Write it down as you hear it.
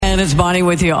it's Bonnie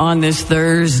with you on this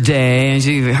Thursday. As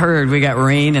you've heard, we got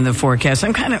rain in the forecast.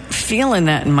 I'm kind of feeling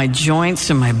that in my joints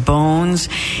and my bones.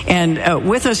 And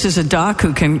with us is a doc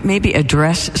who can maybe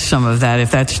address some of that,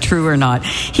 if that's true or not.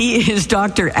 He is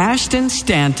Dr. Ashton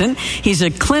Stanton. He's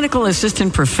a clinical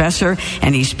assistant professor,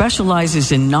 and he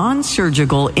specializes in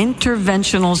nonsurgical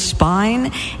interventional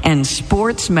spine and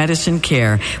sports medicine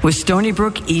care with Stony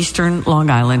Brook Eastern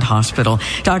Long Island Hospital.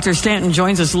 Dr. Stanton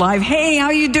joins us live. Hey, how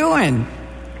you doing?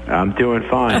 I'm doing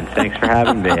fine. Thanks for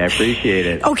having me. I appreciate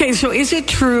it. Okay, so is it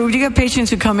true? Do you have patients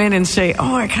who come in and say,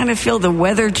 oh, I kind of feel the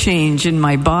weather change in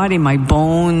my body, my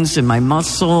bones and my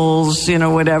muscles,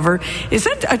 whatever? Is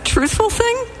that a truthful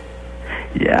thing?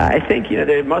 Yeah, I think,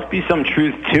 there must be some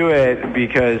truth to it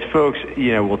because folks,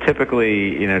 will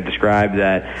typically, describe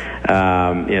that,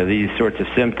 these sorts of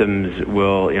symptoms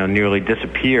will, nearly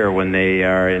disappear when they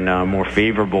are in more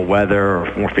favorable weather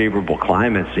or more favorable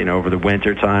climates, over the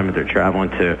winter time if they're traveling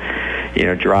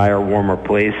to, drier, warmer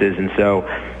places. And so,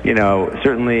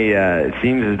 certainly it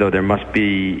seems as though there must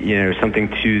be, something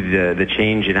to the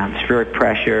change in atmospheric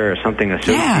pressure or something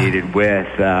associated with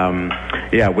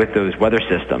those weather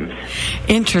systems.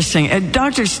 Interesting.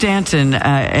 Dr. Stanton,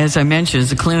 as I mentioned,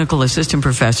 is a clinical assistant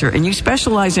professor, and you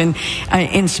specialize in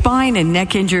spine and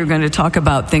neck injury. You're going to talk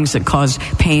about things that cause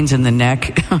pains in the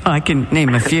neck. I can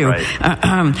name a few. Right.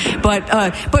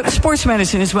 But sports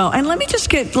medicine as well. And let's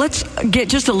get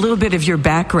just a little bit of your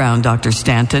background, Dr.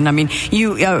 Stanton. I mean,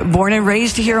 you born and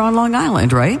raised here on Long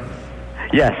Island, right?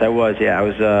 Yes, I was. Yeah, I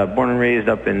was born and raised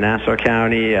up in Nassau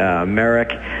County,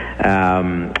 Merrick,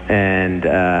 and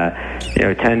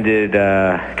attended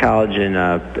college in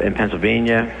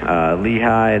Pennsylvania,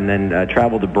 Lehigh, and then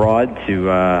traveled abroad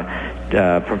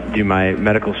to do my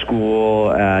medical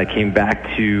school. Came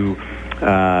back to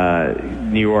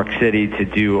New York City to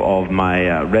do all of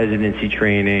my residency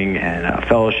training and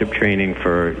fellowship training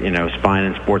for spine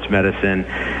and sports medicine,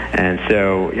 and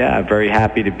so very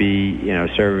happy to be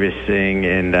servicing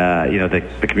in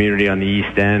the community on the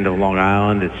East End of Long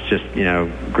Island. It's just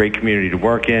great community to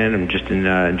work in. I'm just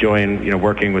enjoying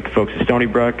working with the folks at Stony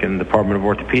Brook and the Department of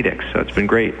Orthopedics. So it's been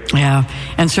great. Yeah,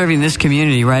 and serving this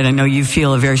community, right? I know you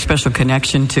feel a very special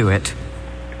connection to it.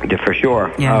 Yeah, for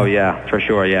sure. Yeah. Oh, yeah, for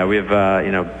sure. Yeah, we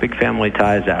have big family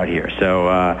ties out here. So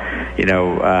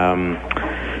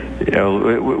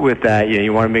with that,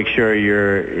 you want to make sure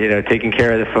you're taking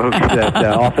care of the folks that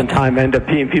oftentimes end up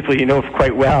being people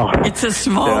quite well. It's a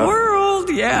small world.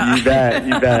 Yeah. You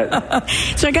bet.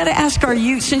 So I got to ask,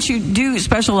 since you do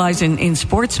specialize in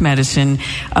sports medicine,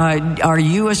 are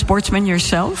you a sportsman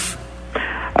yourself?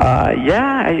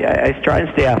 I try and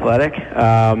stay athletic.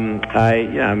 I'm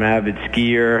an avid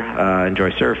skier,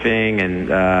 enjoy surfing,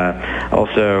 and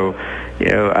also,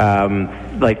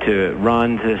 like to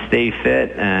run to stay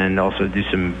fit, and also do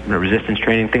some resistance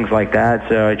training, things like that.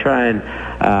 So I try and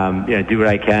do what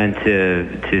I can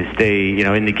to stay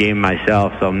in the game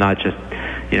myself. So I'm not just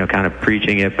kind of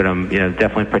preaching it, but I'm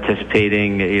definitely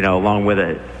participating along with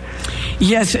it.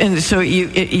 Yes, and so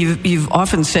you've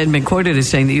often said, been quoted as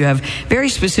saying that you have very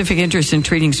specific interest in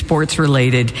treating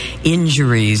sports-related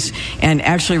injuries and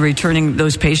actually returning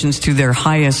those patients to their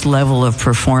highest level of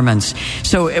performance.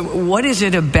 So what is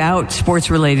it about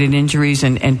sports-related injuries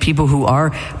and people who are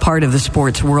part of the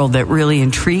sports world that really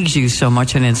intrigues you so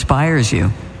much and inspires you?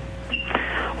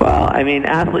 Well, I mean,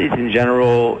 athletes in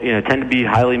general, tend to be a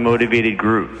highly motivated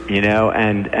group,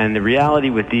 and the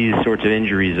reality with these sorts of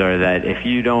injuries are that if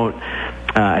you don't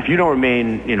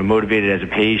remain, motivated as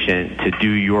a patient to do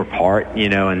your part,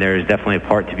 and there is definitely a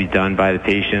part to be done by the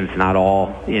patients, not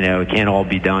all, it can't all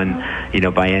be done,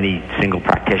 by any single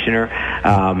practitioner,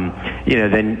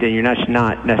 then you're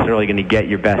not necessarily going to get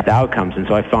your best outcomes. And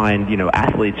so I find,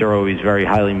 athletes are always very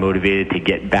highly motivated to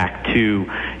get back to,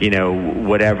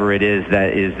 whatever it is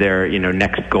that is their,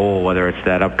 next goal, whether it's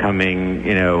that upcoming,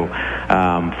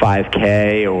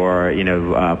 5K or,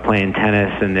 playing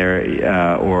tennis and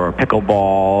or pickleball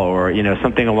or,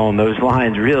 something along those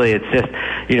lines. Really, it's just,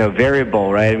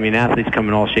 variable, right? I mean, athletes come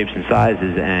in all shapes and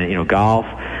sizes, and, golf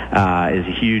is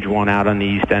a huge one out on the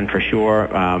East End for sure.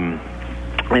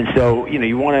 And so,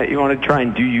 you want to try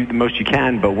and do the most you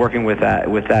can, but working with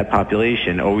that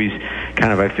population always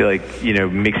kind of, I feel like,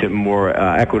 makes it more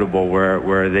equitable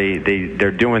where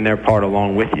they're doing their part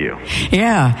along with you.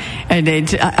 Yeah, and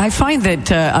I find that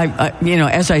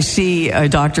as I see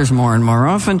doctors more and more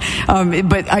often,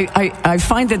 but I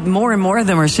find that more and more of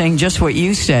them are saying just what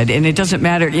you said, and it doesn't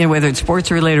matter, whether it's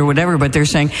sports related or whatever, but they're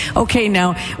saying, okay,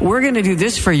 now we're going to do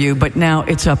this for you, but now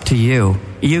it's up to you.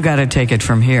 You got to take it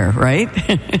from here, right?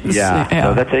 Yeah.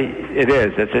 So that's it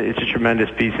is. It's a tremendous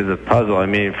piece of the puzzle. I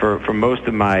mean, for most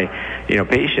of my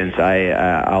patients,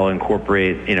 I'll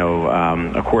incorporate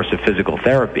a course of physical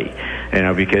therapy,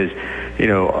 because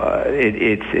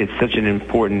it's such an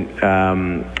important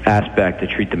aspect to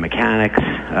treat the mechanics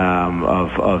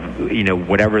of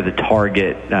whatever the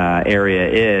target area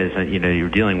is you're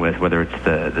dealing with, whether it's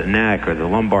the neck or the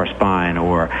lumbar spine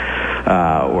or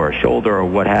a shoulder or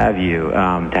what have you.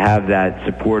 To have that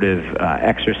supportive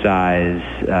exercise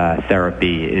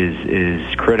therapy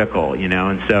is critical,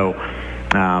 and so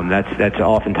that's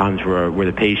oftentimes where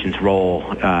the patient's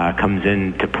role comes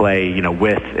into play,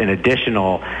 with an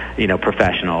additional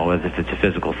professional, whether it's a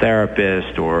physical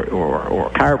therapist or a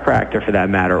chiropractor for that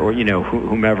matter, or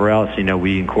whomever else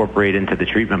we incorporate into the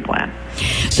treatment plan.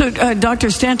 So, Dr.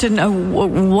 Stanton,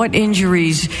 what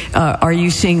injuries are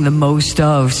you seeing the most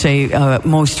of, say,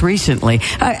 most recently?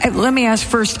 Let me ask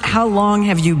first, how long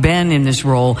have you been in this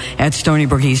role at Stony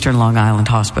Brook Eastern Long Island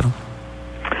Hospital?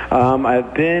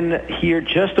 I've been here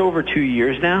just over 2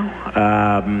 years now.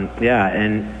 And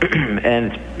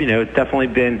it's definitely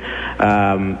been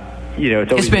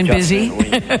it's been busy.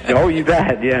 Oh, you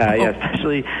bet. Yeah,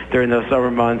 especially during those summer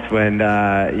months when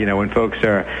when folks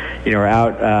are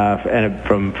out and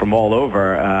from all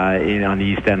over on the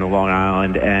east end of Long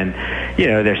Island, and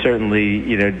there's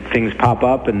certainly things pop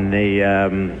up, and they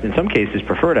in some cases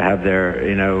prefer to have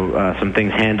their some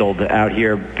things handled out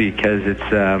here because it's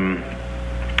a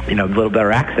little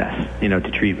better access,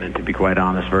 to treatment, to be quite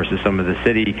honest, versus some of the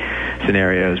city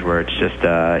scenarios where it's just,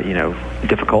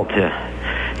 difficult to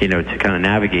kind of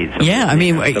navigate.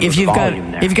 If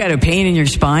you've got a pain in your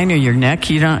spine or your neck,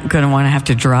 you're not going to want to have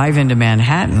to drive into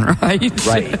Manhattan, right?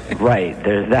 Right.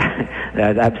 There's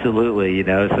that absolutely.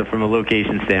 So from a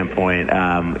location standpoint,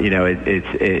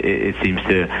 it seems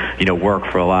to work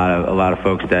for a lot of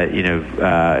folks that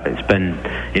spend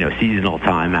seasonal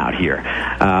time out here.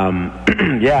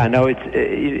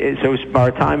 So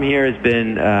our time here has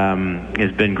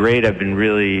been great. I've been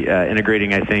really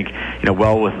integrating, I think,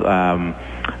 well with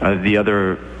the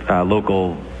other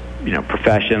local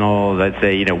professionals, I'd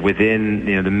say, within,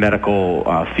 the medical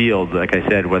field, like I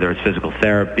said, whether it's physical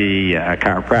therapy,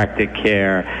 chiropractic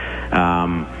care,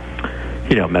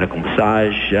 medical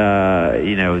massage,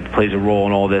 plays a role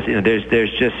in all this.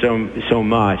 There's just so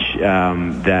much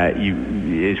that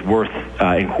is worth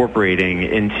incorporating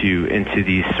into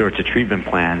these sorts of treatment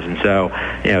plans. And so,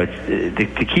 it's,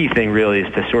 the key thing really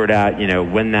is to sort out,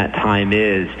 when that time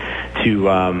is to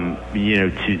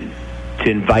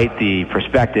invite the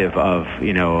perspective of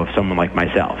someone like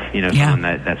myself, someone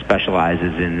that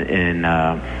specializes in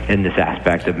this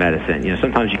aspect of medicine.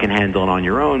 Sometimes you can handle it on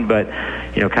your own, but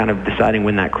kind of deciding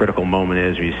when that critical moment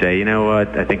is where you say, you know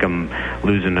what, I think I'm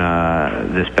losing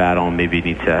this battle, and maybe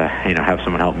need to have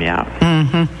someone help me out.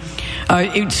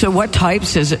 Mm-hmm. So what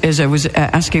types, as I was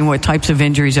asking, what types of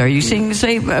injuries are you seeing,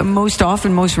 say, most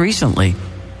often, most recently?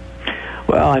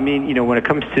 Well, I mean, when it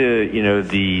comes to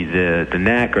the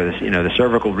neck or the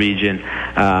cervical region,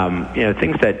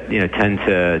 things that tend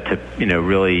to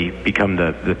really become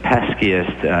the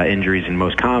peskiest injuries and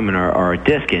most common are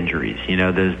disc injuries.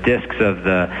 Those discs of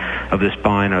the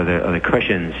spine or the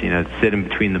cushions, sit in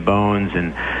between the bones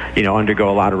and undergo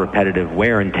a lot of repetitive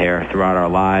wear and tear throughout our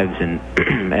lives, and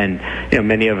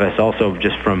many of us also,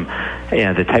 just from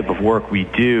the type of work we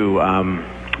do.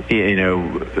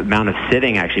 Amount of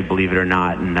sitting, actually, believe it or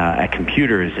not, and at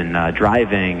computers and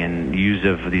driving and use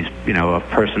of these, of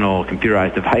personal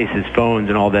computerized devices, phones,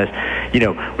 and all this.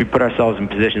 We put ourselves in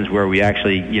positions where we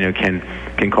actually,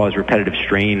 can cause repetitive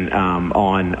strain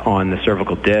on the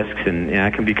cervical discs, and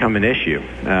that can become an issue.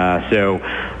 So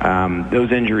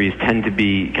those injuries tend to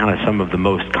be kind of some of the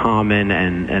most common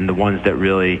and the ones that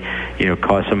really,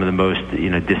 cause some of the most,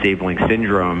 disabling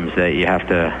syndromes that you have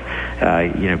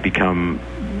to, become.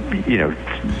 You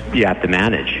have to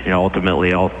manage,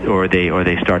 ultimately, or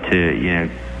they start to,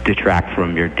 detract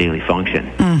from your daily function.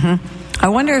 Mm-hmm. I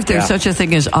wonder if there's such a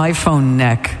thing as iPhone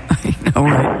neck. I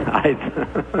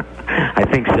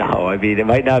think so. I mean, it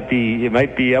might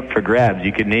be up for grabs.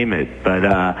 You could name it, but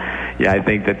I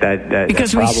think that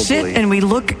because we sit and we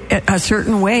look at a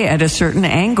certain way at a certain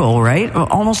angle, right?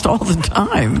 Almost all the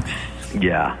time.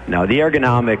 Yeah. No, the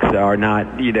ergonomics are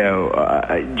not,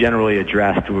 generally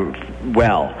addressed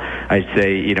well. I'd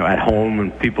say, at home,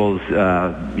 and people's,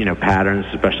 patterns,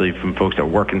 especially from folks that are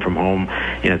working from home,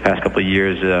 the past couple of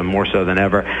years, more so than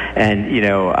ever. And,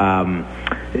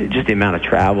 just the amount of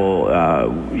travel,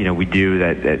 we do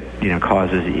that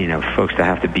causes, folks to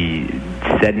have to be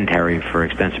sedentary for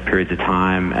extensive periods of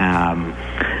time.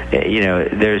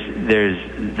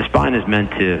 The spine is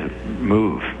meant to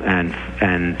move, and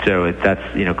so that's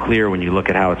clear when you look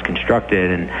at how it's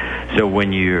constructed. And so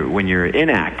when you're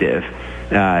inactive,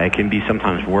 it can be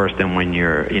sometimes worse than when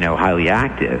you're highly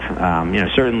active.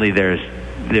 Certainly there's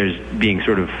being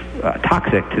sort of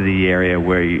toxic to the area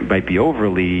where you might be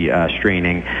overly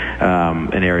straining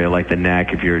an area like the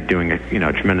neck if you're doing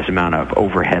a tremendous amount of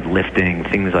overhead lifting,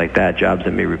 things like that, jobs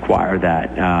that may require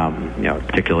that.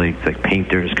 Particularly like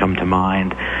painters come to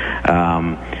mind.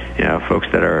 Folks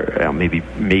that are maybe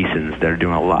masons that are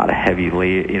doing a lot of heavy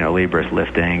laborious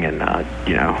lifting and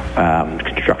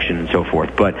construction and so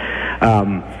forth. But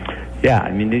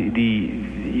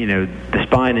the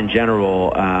spine in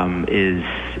general is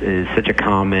such a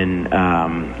common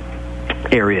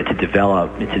area to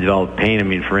develop pain. I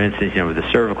mean, for instance, with the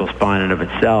cervical spine in of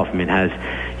itself, has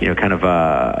kind of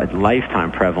a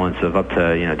lifetime prevalence of up to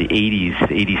the 80s,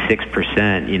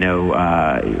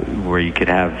 86%. Where you could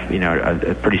have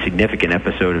a pretty significant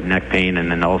episode of neck pain,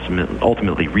 and then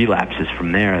ultimately relapses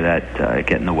from there that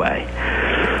get in the way.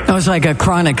 It was like a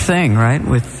chronic thing, right?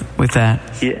 With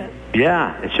that. Yeah.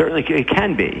 Yeah, it certainly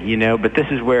can be, but this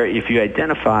is where if you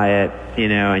identify it,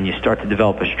 and you start to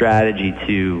develop a strategy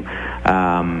to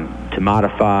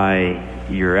modify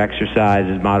your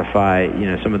exercises, modify,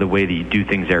 some of the way that you do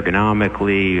things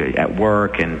ergonomically at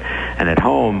work and at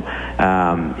home,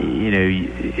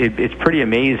 it's pretty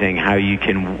amazing how you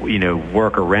can,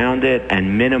 work around it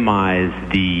and minimize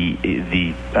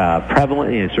the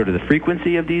prevalence, sort of the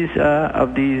frequency of these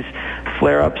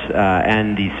flare-ups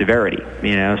and the severity.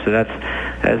 So that's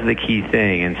the key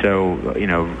thing. And so,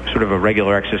 sort of a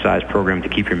regular exercise program to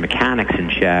keep your mechanics in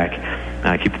check,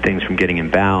 keep things from getting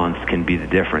imbalanced, can be the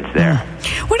difference there.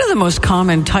 What are the most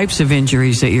common types of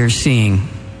injuries that you're seeing?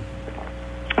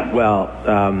 Well,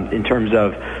 in terms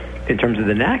of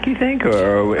the neck, you think,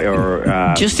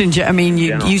 or just in general? I mean,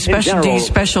 do you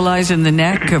specialize in the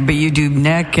neck, but you do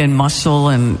neck and muscle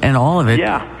and all of it?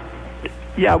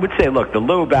 Yeah, I would say, look, the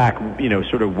low back,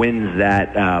 sort of wins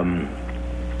that.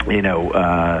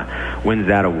 Wins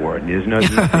that award. There's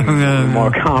nothing more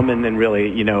common than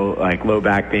really, like low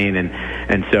back pain,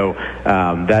 and so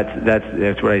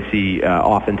that's what I see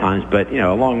oftentimes. But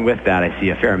along with that, I see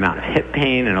a fair amount of hip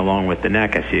pain, and along with the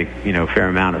neck, I see a fair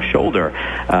amount of shoulder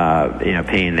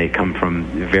pain. They come from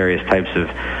various types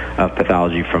of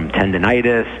pathology, from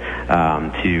tendinitis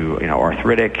to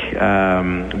arthritic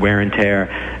wear and tear,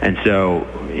 and so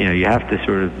you have to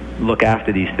sort of look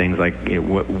after these things, like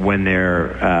when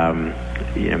they're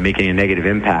making a negative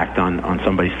impact on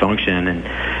somebody's function,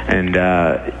 and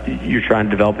you're trying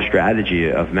to develop a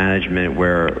strategy of management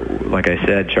where, like I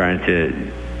said, trying to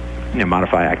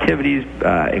modify activities,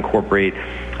 incorporate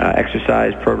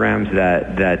exercise programs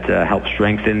that help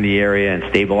strengthen the area and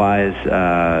stabilize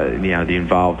the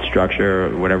involved structure,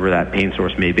 whatever that pain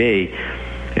source may be.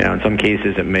 In some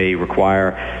cases, it may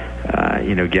require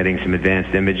getting some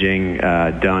advanced imaging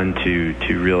done to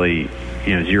really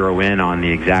zero in on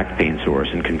the exact pain source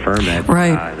and confirm it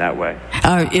that way.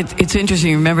 It's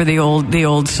interesting. Remember the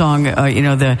old song,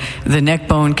 the neck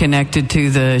bone connected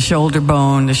to the shoulder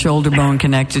bone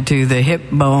connected to the hip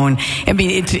bone. I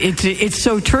mean, it's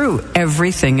so true.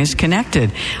 Everything is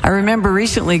connected. I remember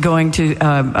recently going to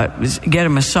get a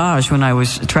massage when I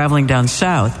was traveling down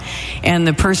south, and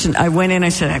the person, I went in, I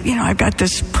said, I've got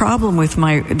this problem with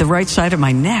the right side of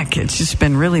my neck. It's just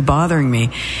been really bothering me.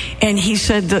 And he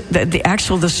said that the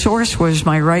source was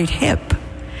my right hip.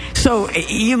 So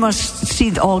you must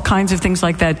see all kinds of things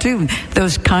like that too,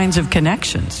 those kinds of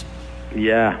connections.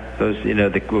 Yeah, those,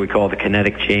 what we call the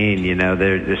kinetic chain,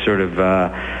 they're sort of,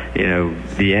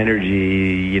 the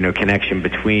energy, connection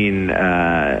between,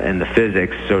 and the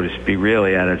physics, so to speak,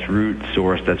 really at its root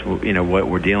source. That's, what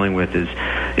we're dealing with is,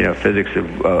 physics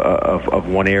of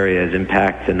one area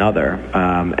impacts another.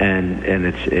 And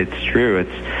it's true.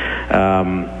 It's,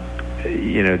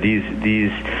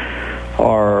 these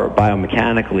are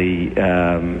biomechanically,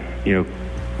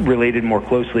 related more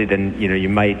closely than, you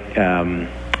might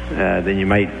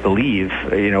believe,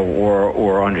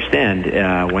 or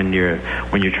understand when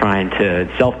you're trying to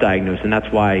self-diagnose, and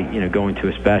that's why going to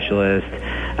a specialist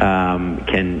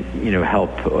can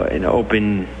help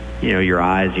open your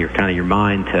eyes, your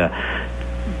mind to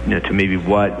maybe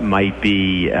what might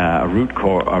be a root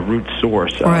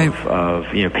source of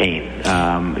pain,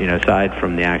 aside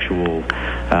from the actual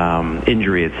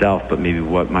injury itself, but maybe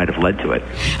what might have led to it.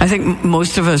 I think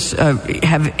most of us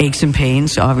have aches and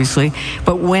pains, obviously,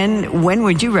 but when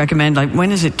would you recommend,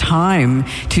 when is it time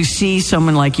to see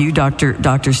someone like you,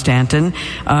 Dr. Stanton,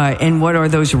 and what are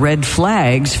those red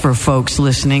flags for folks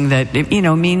listening that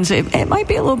means it might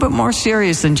be a little bit more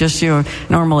serious than just your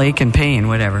normal ache and pain,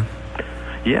 whatever?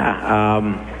 Yeah,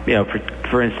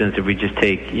 for instance, if we just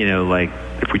take,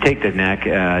 if we take the neck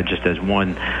just as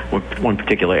one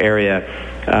particular area,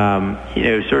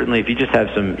 certainly if you just have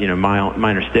some,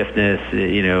 minor stiffness,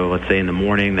 let's say in the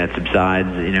morning that subsides,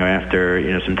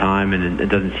 after, some time and it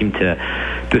doesn't seem to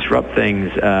disrupt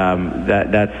things,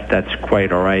 that's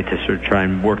quite all right to sort of try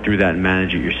and work through that and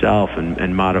manage it yourself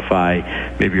and modify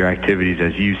maybe your activities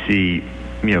as you see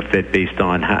fit based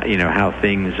on how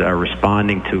things are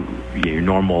responding to your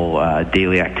normal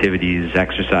daily activities,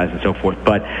 exercise, and so forth.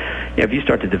 But if you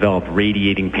start to develop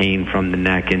radiating pain from the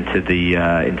neck into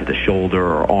the shoulder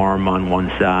or arm on one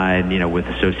side, with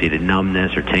associated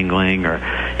numbness or tingling, or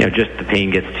just the pain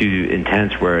gets too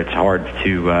intense where it's hard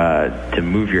to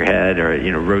move your head or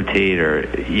rotate or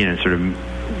sort of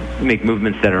make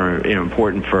movements that are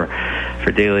important for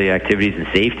daily activities and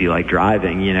safety, like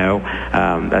driving.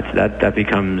 That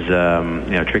becomes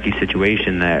a tricky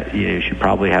situation that you should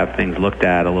probably have things looked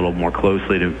at a little more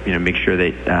closely to make sure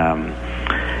that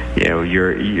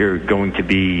you're going to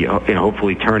be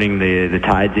hopefully turning the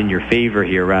tides in your favor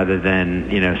here rather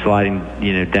than sliding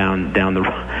down the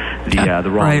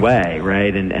wrong way,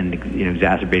 right, and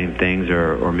exacerbating things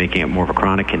or making it more of a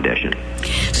chronic condition.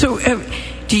 So.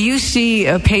 Do you see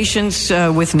patients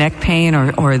with neck pain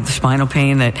or the spinal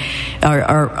pain that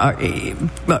are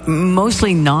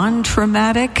mostly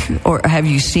non-traumatic, or have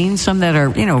you seen some that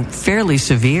are fairly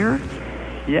severe?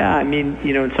 Yeah, I mean,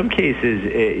 in some cases,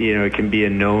 it can be a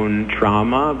known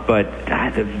trauma, but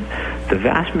the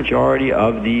vast majority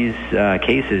of these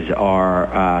cases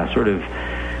are sort of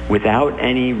without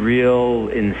any real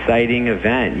inciting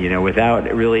event,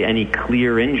 without really any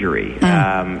clear injury.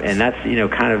 And that's,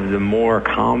 kind of the more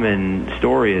common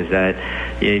story is that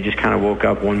you just kind of woke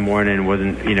up one morning and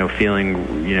wasn't, feeling,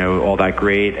 all that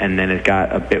great, and then it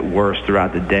got a bit worse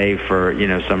throughout the day for,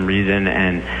 some reason,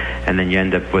 and then you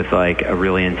end up with like a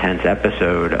really intense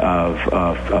episode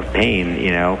of pain,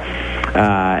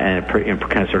 and it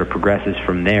kind of sort of progresses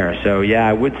from there. So yeah,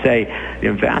 I would say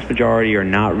the vast majority are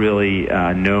not really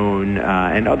known,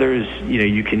 and others,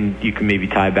 you can maybe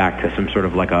tie back to some sort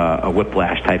of like a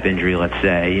whiplash type injury. Let's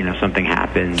say, something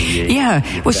happened.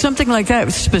 Something like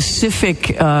that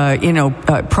specific,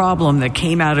 problem that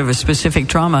came out of a specific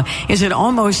trauma. Is it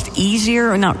almost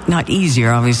easier, or not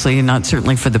easier, obviously, and not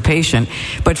certainly for the patient,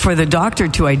 but for the doctor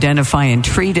to identify and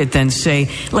treat it than say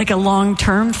like a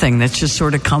long-term thing that's just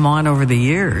sort of come on over the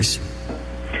years?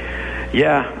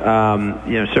 Yeah,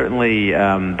 certainly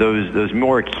those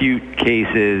more acute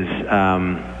cases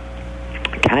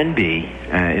can be,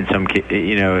 in some,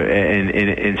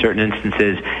 in certain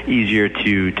instances, easier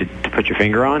to put your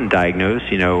finger on, diagnose,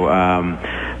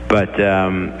 but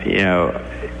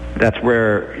that's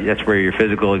where your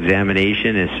physical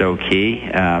examination is so key,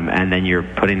 and then you're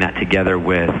putting that together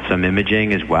with some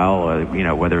imaging as well,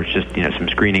 whether it's just some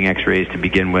screening x-rays to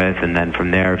begin with, and then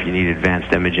from there, if you need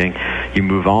advanced imaging, you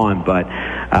move on. But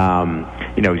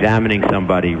examining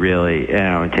somebody really,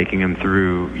 and taking them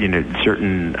through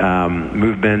certain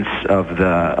movements of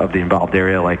the involved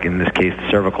area, like in this case the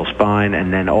cervical spine,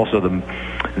 and then also the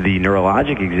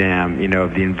neurologic exam,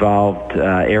 of the involved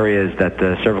areas that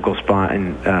the cervical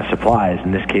spine supplies,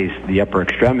 in this case the upper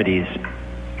extremities,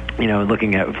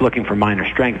 looking for minor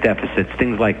strength deficits,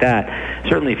 things like that.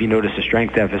 Certainly if you notice a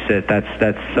strength deficit, that's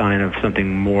a sign of something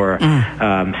more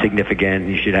significant.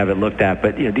 You should have it looked at.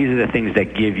 But these are the things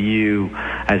that give you,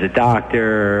 as a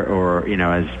doctor or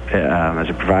as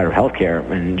a provider of healthcare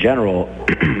in general,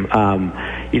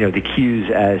 the cues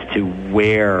as to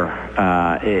where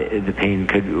the pain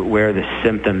where the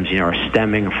symptoms are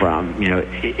stemming from,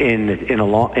 in and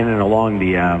along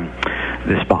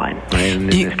the spine, right? In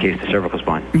this case, the cervical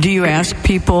spine. Do you ask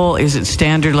people, is it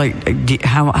standard, like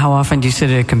how often do you sit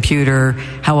at a computer?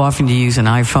 How often do you use an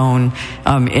iPhone?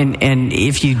 And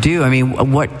if you do,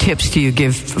 what tips do you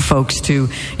give folks to,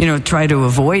 try to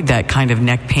avoid that kind of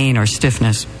neck pain or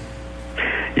stiffness?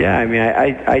 Yeah,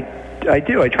 I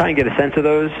do. I try and get a sense of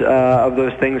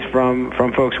those things from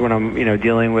folks when I'm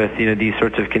dealing with these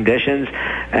sorts of conditions,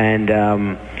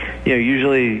 and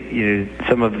usually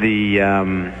some of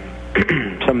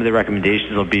the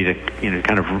recommendations will be to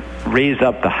kind of raise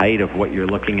up the height of what you're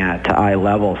looking at to eye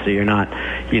level, so you're not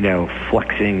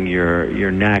flexing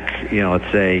your neck,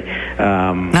 let's say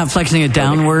not flexing it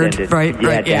downward, right?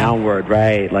 Downward,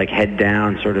 right, like head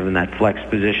down, sort of in that flexed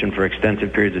position for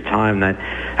extensive periods of time.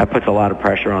 That puts a lot of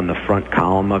pressure on the front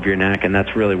column of your neck, and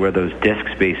that's really where those disc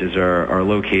spaces are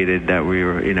located that we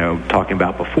were talking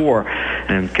about before,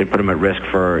 and could put them at risk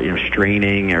for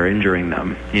straining or injuring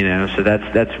them. So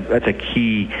that's a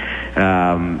key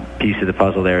piece of the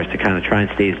puzzle there is to kind of try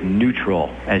and stay as neutral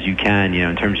as you can,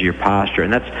 in terms of your posture.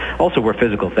 And that's also where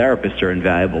physical therapists are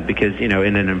invaluable, because, in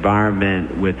an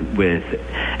environment with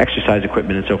exercise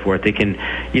equipment and so forth, they can,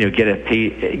 give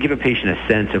a patient a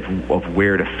sense of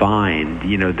where to find,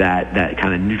 that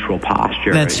kind of neutral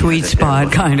posture. That sweet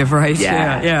spot kind of, right?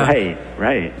 Yeah.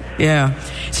 Right. Yeah.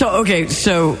 So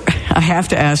I have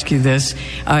to ask you this.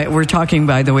 We're talking,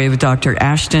 by the way, with Dr.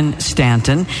 Ashton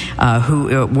Stanton,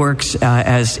 who works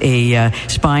as a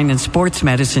spine and sports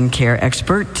medicine care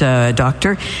expert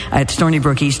doctor at Stony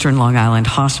Brook Eastern Long Island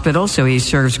Hospital. So he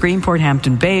serves Greenport,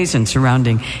 Hampton Bays, and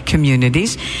surrounding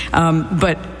communities.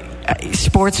 But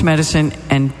sports medicine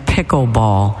and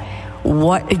pickleball.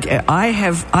 What I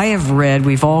have read,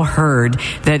 we've all heard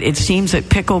that it seems that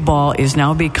pickleball is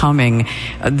now becoming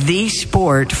the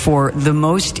sport for the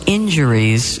most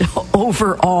injuries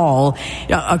overall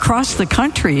across the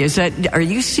country. Are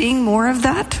you seeing more of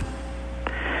that?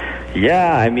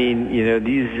 Yeah, I mean,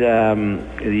 these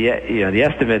the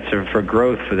estimates for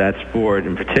growth for that sport,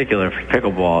 in particular for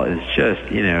pickleball, is just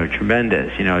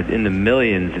tremendous. In the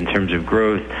millions in terms of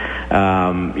growth.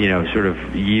 Sort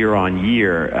of year on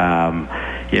year.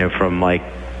 From like,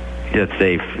 let's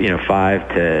say, 5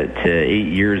 to 8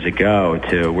 years ago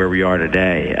to where we are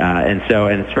today. And it's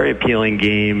a very appealing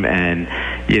game, and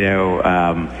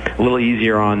a little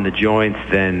easier on the joints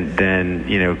than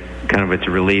kind of its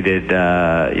related,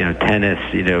 tennis,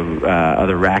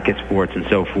 other racket sports and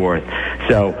so forth.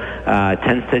 So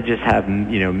tends to just have,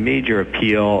 major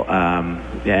appeal. I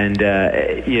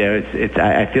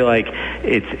feel like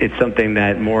it's something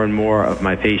that more and more of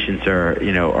my patients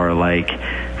are like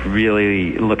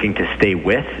really looking to stay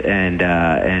with and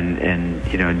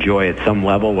enjoy at some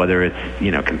level, whether it's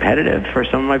competitive for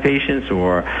some of my patients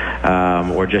or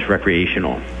just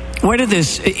recreational. What are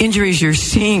the injuries you're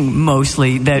seeing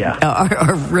mostly that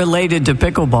are related to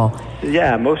pickleball?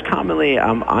 Yeah, most commonly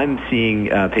I'm seeing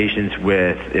patients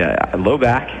with low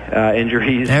back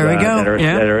injuries. There we go. That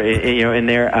are in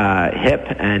their hip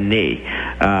and knee.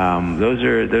 Those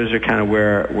are kind of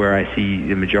where I see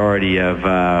the majority of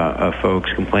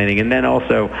folks complaining. And then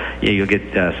also you'll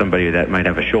get somebody that might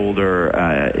have a shoulder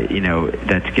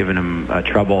that's given them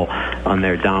trouble on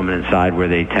their dominant side, where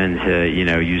they tend to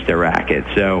use their racket.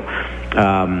 So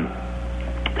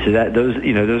those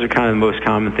are kind of the most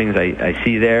common things I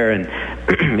see there, and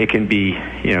it can be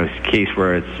a case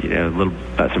where it's a little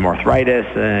some arthritis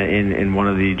in one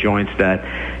of the joints that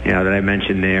that I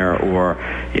mentioned there, or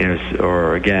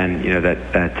again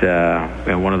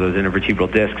that one of those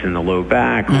intervertebral discs in the low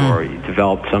back, or you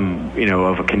develop some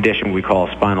of a condition we call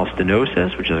spinal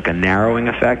stenosis, which is like a narrowing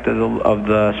effect of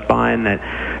the spine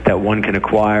that one can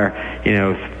acquire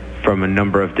from a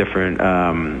number of different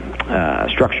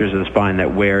structures of the spine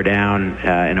that wear down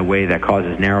in a way that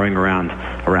causes narrowing around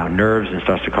nerves and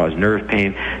starts to cause nerve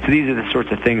pain. So these are the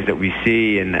sorts of things that we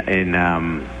see in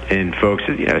folks,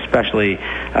 especially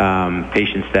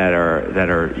patients that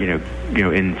are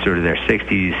in sort of their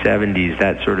 60s, 70s,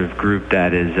 that sort of group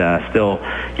that is still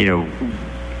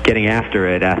getting after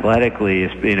it athletically,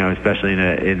 especially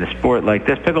in a sport like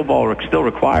this. Pickleball still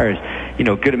requires,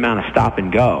 a good amount of stop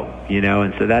and go,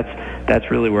 and so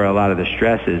that's really where a lot of the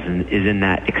stress is in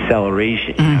that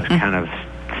acceleration, it's kind of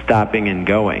stopping and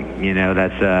going,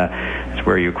 that's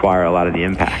where you acquire a lot of the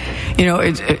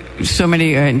impact. So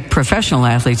many professional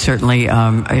athletes, certainly,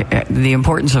 the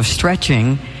importance of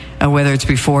stretching, whether it's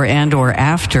before and or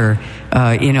after,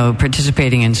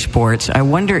 participating in sports. I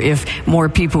wonder if more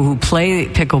people who play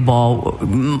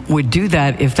pickleball would do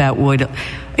that, if that would,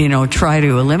 try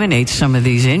to eliminate some of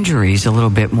these injuries a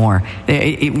little bit more.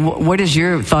 What is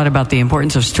your thought about the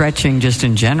importance of stretching just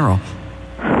in general?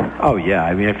 Oh, yeah.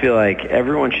 I mean, I feel like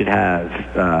everyone should have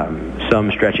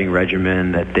some stretching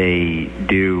regimen that they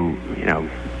do,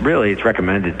 really, it's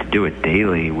recommended to do it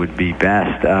daily would be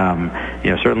best.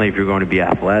 Certainly if you're going to be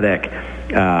athletic,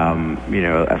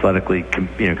 athletically,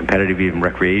 competitive, even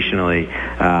recreationally,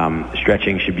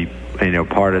 stretching should be,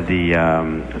 part of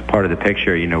the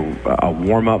picture. A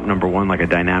warm up, number one, like a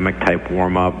dynamic type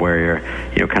warm up where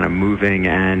you're, kind of moving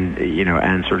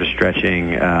and sort of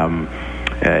stretching.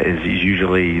 Is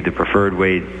usually the preferred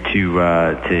way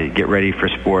to get ready for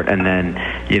sport, and then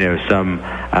some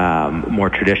more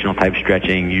traditional type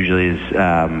stretching usually is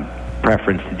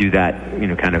preference to do that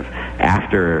kind of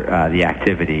after the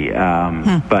activity.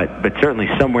 But certainly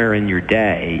somewhere in your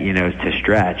day to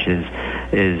stretch is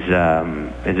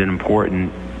an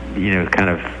important kind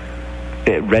of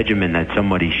regimen that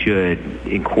somebody should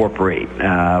incorporate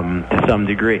to some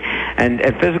degree. And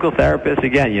physical therapists,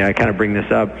 again, I kind of bring this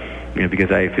up.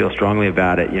 because I feel strongly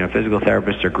about it. Physical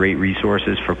therapists are great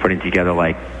resources for putting together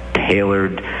like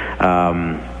tailored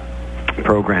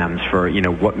programs for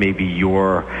what maybe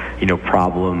your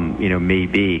problem may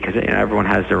be, because everyone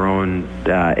has their own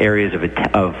areas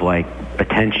of like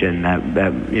attention that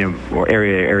or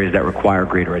areas that require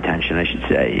greater attention, I should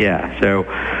say. Yeah. So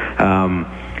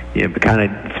kind of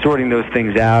sorting those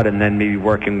things out, and then maybe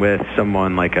working with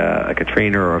someone like a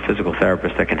trainer or a physical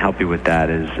therapist that can help you with that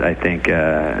is, I think,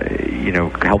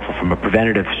 helpful from a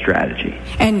preventative strategy.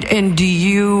 And do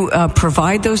you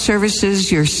provide those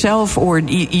services yourself, or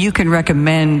you can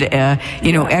recommend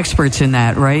experts in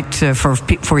that, right,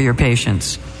 for your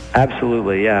patients?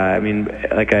 Absolutely, yeah. I mean,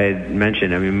 like I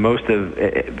mentioned,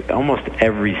 almost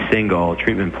every single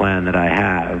treatment plan that I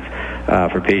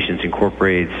have for patients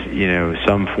incorporates,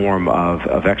 some form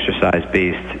of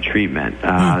exercise-based treatment,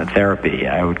 therapy,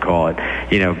 I would call it,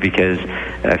 because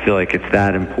I feel like it's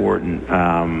that important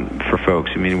for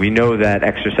folks. I mean, we know that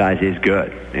exercise is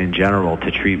good in general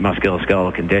to treat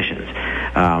musculoskeletal conditions.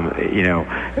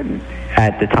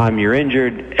 At the time you're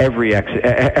injured, every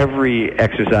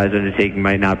exercise undertaking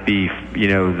might not be,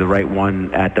 the right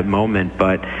one at the moment,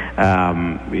 but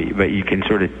you can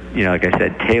sort of, like I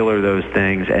said, tailor those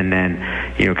things, and then,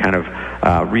 kind of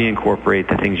reincorporate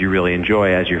the things you really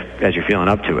enjoy as you're feeling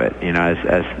up to it. As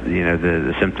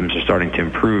the symptoms are starting to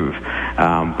improve.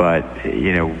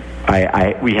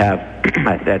 We have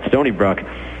at Stony Brook,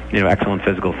 excellent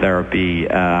physical therapy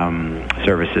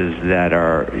services that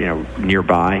are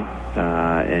nearby.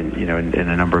 And in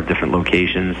a number of different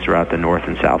locations throughout the North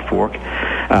and South Fork,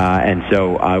 and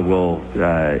so I will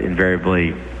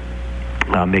invariably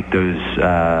make those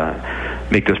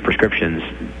prescriptions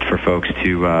for folks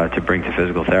to bring to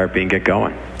physical therapy and get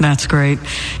going. That's great.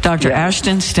 Dr.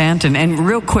 Ashton Stanton. And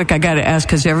real quick, I got to ask,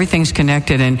 because everything's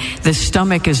connected, and the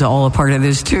stomach is all a part of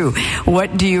this too.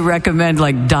 What do you recommend,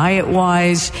 like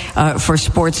diet-wise, for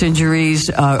sports injuries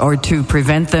or to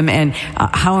prevent them? And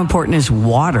how important is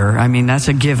water? I mean, that's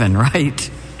a given,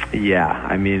 right? Yeah,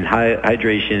 I mean,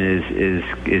 hydration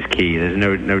is key. There's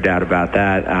no doubt about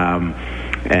that.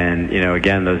 And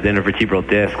again, those intervertebral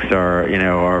discs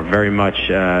are very much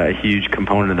a huge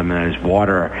component of them, and is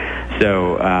water.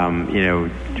 So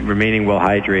remaining well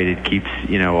hydrated keeps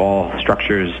all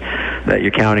structures that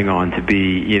you're counting on to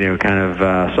be kind of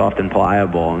soft and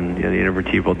pliable, and the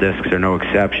intervertebral discs are no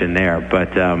exception there.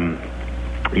 But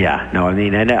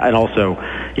and also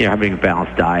having a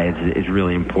balanced diet is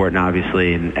really important,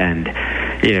 obviously, and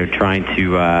trying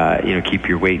to keep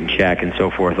your weight in check and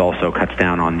so forth also cuts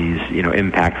down on these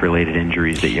impact related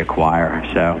injuries that you acquire.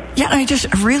 So I just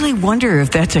really wonder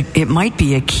if it might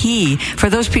be a key for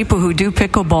those people who do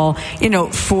pickleball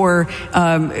for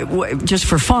just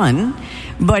for fun.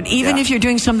 But even if you're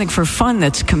doing something for fun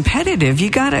that's competitive, you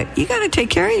gotta take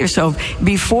care of yourself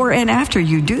before and after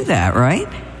you do that, right?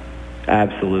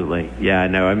 Absolutely. Yeah,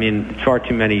 no, I mean, far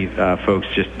too many folks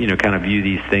just, kind of view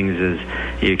these things as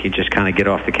you can just kind of get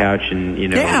off the couch and,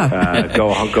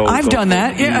 go. I've done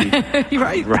that. Yeah.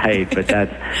 Right. Right. But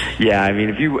that's, I mean,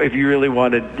 if you really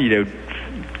want to,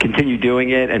 continue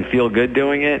doing it and feel good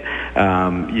doing it,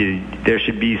 there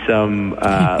should be some,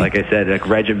 like I said, like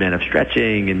regimen of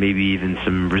stretching and maybe even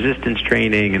some resistance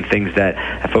training and things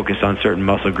that focus on certain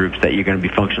muscle groups that you're going to be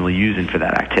functionally using for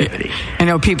that activity. I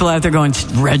know people out there going,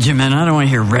 regimen, I don't want to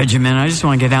hear regimen, I just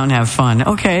want to get out and have fun.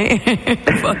 Okay.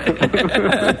 It's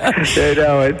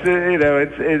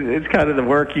kind of the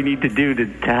work you need to do to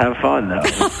have fun, though.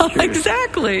 Sure.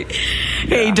 Exactly.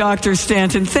 Hey, Dr.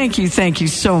 Stanton, thank you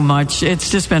so much. It's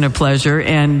just been a pleasure.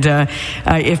 And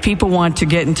if people want to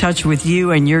get in touch with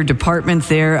you and your department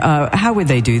there, how would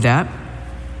they do that?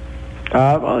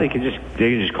 Well, they can just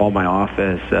call my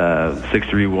office,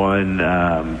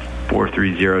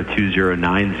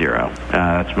 631-430-2090.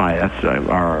 That's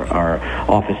our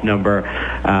office number.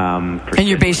 And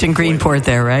you're based in Greenport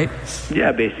there, right?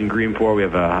 Yeah, based in Greenport. We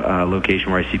have a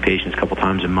location where I see patients a couple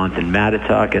times a month in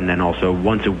Mattituck, and then also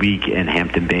once a week in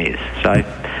Hampton Bays. So I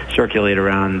circulate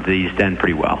around the East End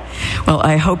pretty well. Well,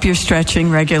 I hope you're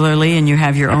stretching regularly and you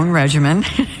have your own regimen,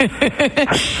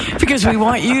 because we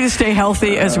want you to stay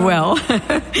healthy as well.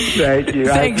 Thank you.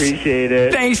 Thanks. I appreciate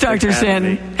it. Thanks, Dr.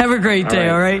 Stanton. Have a great day,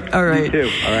 all right? All right. You too.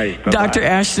 All right. Bye-bye. Dr.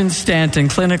 Ashton Stanton,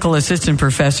 clinical assistant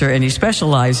professor, and he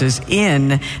specializes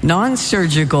in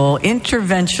non-surgical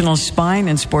interventional spine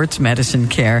and sports medicine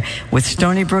care with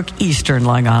Stony Brook Eastern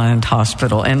Long Island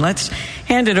Hospital. And let's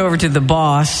hand it over to the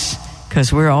boss,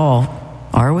 because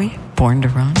are we born to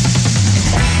run?